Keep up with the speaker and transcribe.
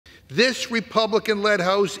This Republican-led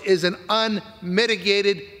House is an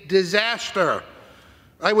unmitigated disaster.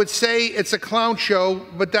 I would say it's a clown show,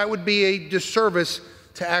 but that would be a disservice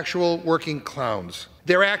to actual working clowns.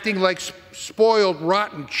 They're acting like spoiled,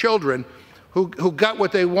 rotten children who got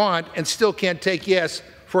what they want and still can't take yes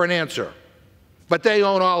for an answer. But they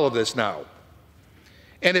own all of this now.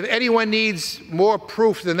 And if anyone needs more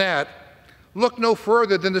proof than that, look no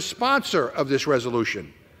further than the sponsor of this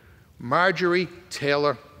resolution, Marjorie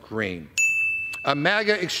Taylor Greene, a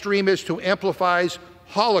MAGA extremist who amplifies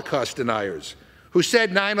Holocaust deniers, who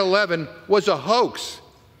said 9/11 was a hoax,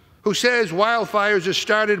 who says wildfires are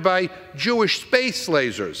started by Jewish space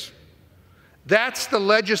lasers. That's the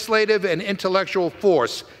legislative and intellectual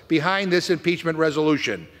force behind this impeachment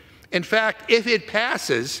resolution. In fact, if it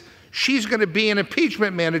passes, she's going to be an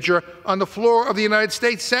impeachment manager on the floor of the United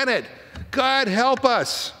States Senate. God help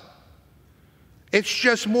us. It's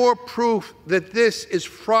just more proof that this is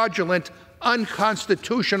fraudulent,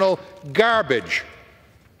 unconstitutional garbage.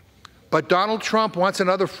 But Donald Trump wants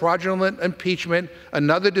another fraudulent impeachment,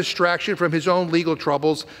 another distraction from his own legal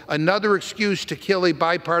troubles, another excuse to kill a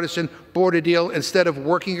bipartisan border deal instead of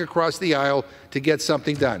working across the aisle to get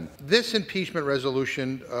something done. This impeachment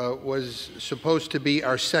resolution was supposed to be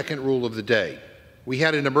our second rule of the day. We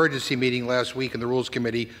had an emergency meeting last week in the Rules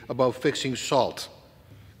Committee about fixing SALT.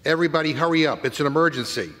 Everybody hurry up, it's an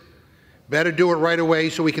emergency. Better do it right away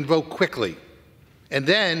so we can vote quickly. And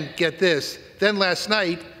then, get this, then last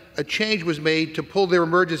night, a change was made to pull their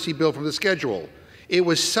emergency bill from the schedule. It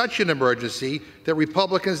was such an emergency that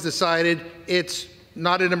Republicans decided it's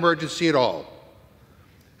not an emergency at all.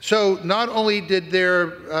 So not only did their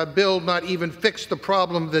bill not even fix the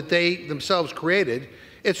problem that they themselves created,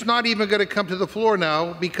 it's not even going to come to the floor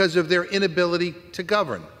now because of their inability to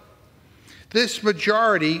govern. This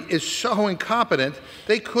majority is so incompetent,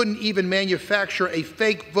 they couldn't even manufacture a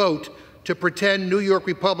fake vote to pretend New York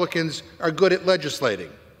Republicans are good at legislating.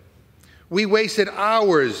 We wasted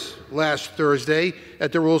hours last Thursday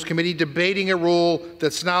at the Rules Committee debating a rule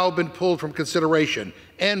that's now been pulled from consideration.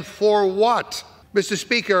 And for what? Mr.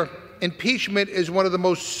 Speaker, impeachment is one of the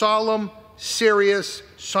most solemn, serious,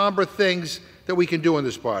 somber things that we can do in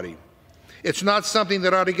this body. It's not something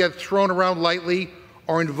that ought to get thrown around lightly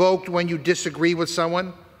or invoked when you disagree with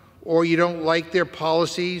someone, or you don't like their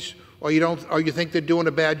policies, or you think they're doing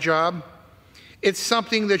a bad job. It's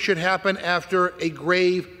something that should happen after a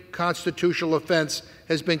grave constitutional offense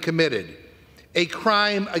has been committed, a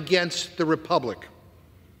crime against the Republic.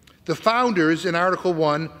 The founders in Article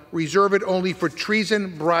 1 reserve it only for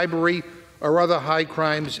treason, bribery, or other high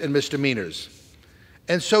crimes and misdemeanors.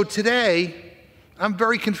 And so today, I'm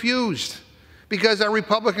very confused because our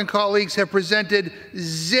Republican colleagues have presented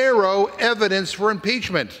zero evidence for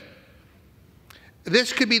impeachment.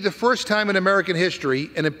 This could be the first time in American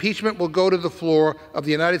history an impeachment will go to the floor of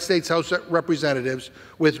the United States House of Representatives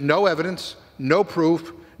with no evidence, no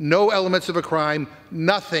proof, no elements of a crime,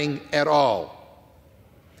 nothing at all.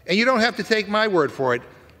 And you don't have to take my word for it.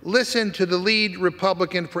 Listen to the lead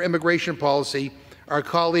Republican for immigration policy, our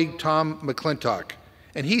colleague Tom McClintock.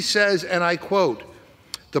 And he says, and I quote,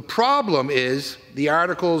 "The problem is the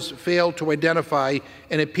articles fail to identify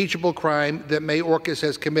an impeachable crime that Mayorkas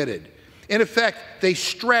has committed. In effect, they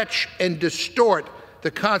stretch and distort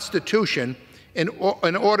the Constitution in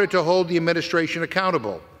order to hold the administration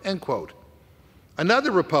accountable," end quote.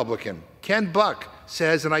 Another Republican, Ken Buck,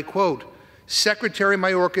 says, and I quote, "Secretary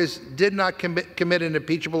Mayorkas did not commit an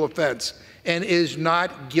impeachable offense and is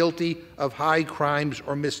not guilty of high crimes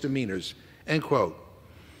or misdemeanors," end quote.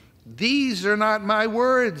 These are not my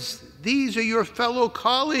words. These are your fellow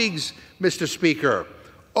colleagues, Mr. Speaker,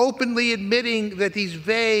 openly admitting that these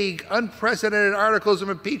vague, unprecedented articles of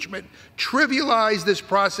impeachment trivialize this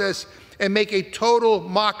process and make a total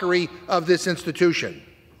mockery of this institution.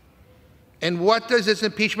 And what does this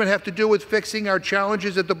impeachment have to do with fixing our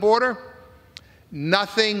challenges at the border?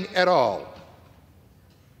 Nothing at all.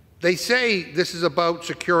 They say this is about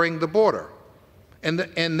securing the border.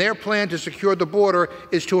 And their plan to secure the border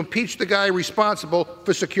is to impeach the guy responsible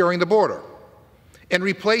for securing the border and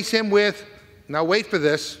replace him with, now wait for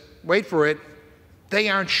this, wait for it, they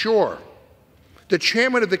aren't sure. The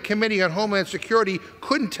chairman of the Committee on Homeland Security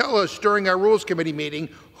couldn't tell us during our Rules Committee meeting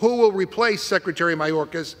who will replace Secretary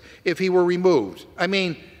Mayorkas if he were removed. I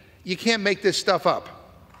mean, you can't make this stuff up.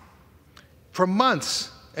 For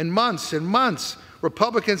months and months and months,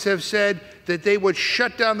 Republicans have said that they would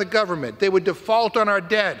shut down the government, they would default on our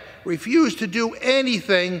debt, refuse to do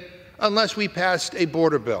anything unless we passed a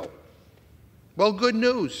border bill. Well, good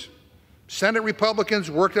news. Senate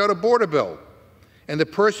Republicans worked out a border bill, and the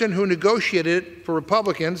person who negotiated it for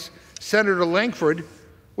Republicans, Senator Langford,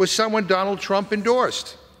 was someone Donald Trump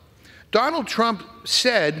endorsed. Donald Trump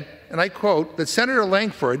said, and I quote, that Senator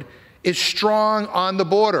Langford is strong on the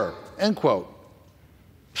border, end quote.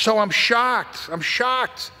 So I'm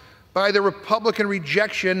shocked by the Republican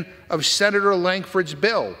rejection of Senator Langford's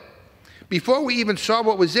bill. Before we even saw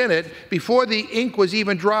what was in it, before the ink was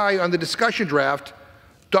even dry on the discussion draft,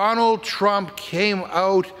 Donald Trump came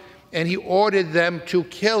out and he ordered them to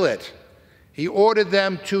kill it. He ordered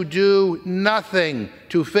them to do nothing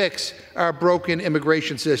to fix our broken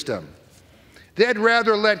immigration system. They'd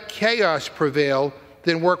rather let chaos prevail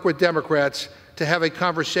than work with Democrats to have a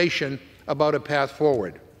conversation about a path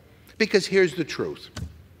forward. Because here's the truth.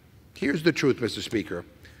 Here's the truth, Mr. Speaker.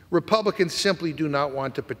 Republicans simply do not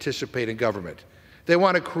want to participate in government. They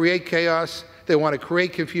want to create chaos, they want to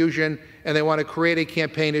create confusion, and they want to create a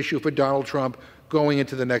campaign issue for Donald Trump going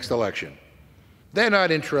into the next election. They're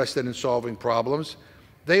not interested in solving problems.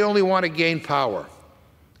 They only want to gain power.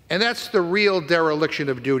 And that's the real dereliction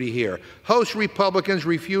of duty here. House Republicans'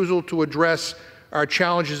 refusal to address our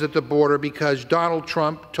challenges at the border because Donald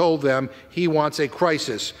Trump told them he wants a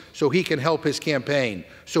crisis so he can help his campaign,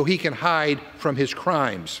 so he can hide from his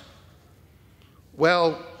crimes.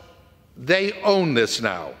 Well, they own this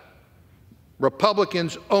now.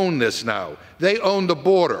 Republicans own this now. They own the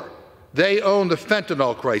border. They own the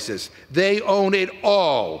fentanyl crisis. They own it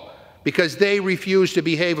all because they refuse to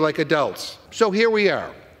behave like adults. So here we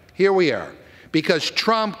are. Here we are. Because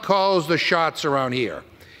Trump calls the shots around here.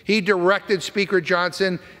 He directed Speaker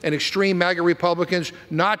Johnson and extreme MAGA Republicans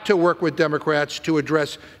not to work with Democrats to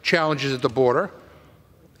address challenges at the border.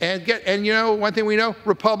 And you know, one thing we know,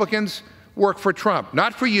 Republicans work for Trump,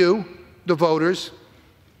 not for you, the voters.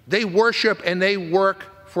 They worship and they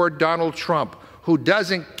work for Donald Trump, who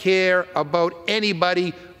doesn't care about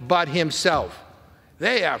anybody but himself.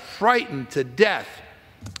 They are frightened to death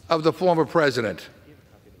of the former president.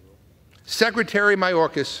 Secretary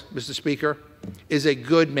Mayorkas, Mr. Speaker, is a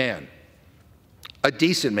good man, a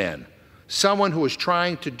decent man, someone who is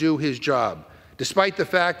trying to do his job, despite the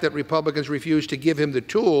fact that Republicans refuse to give him the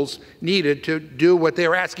tools needed to do what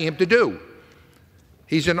they're asking him to do.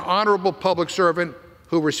 He's an honorable public servant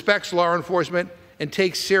who respects law enforcement and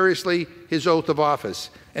takes seriously his oath of office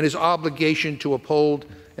and his obligation to uphold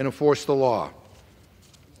and enforce the law.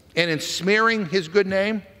 And in smearing his good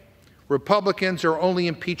name, Republicans are only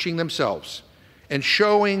impeaching themselves and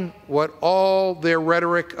showing what all their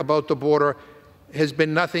rhetoric about the border has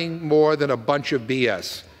been nothing more than a bunch of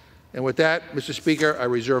BS. And with that, Mr. Speaker, I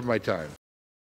reserve my time.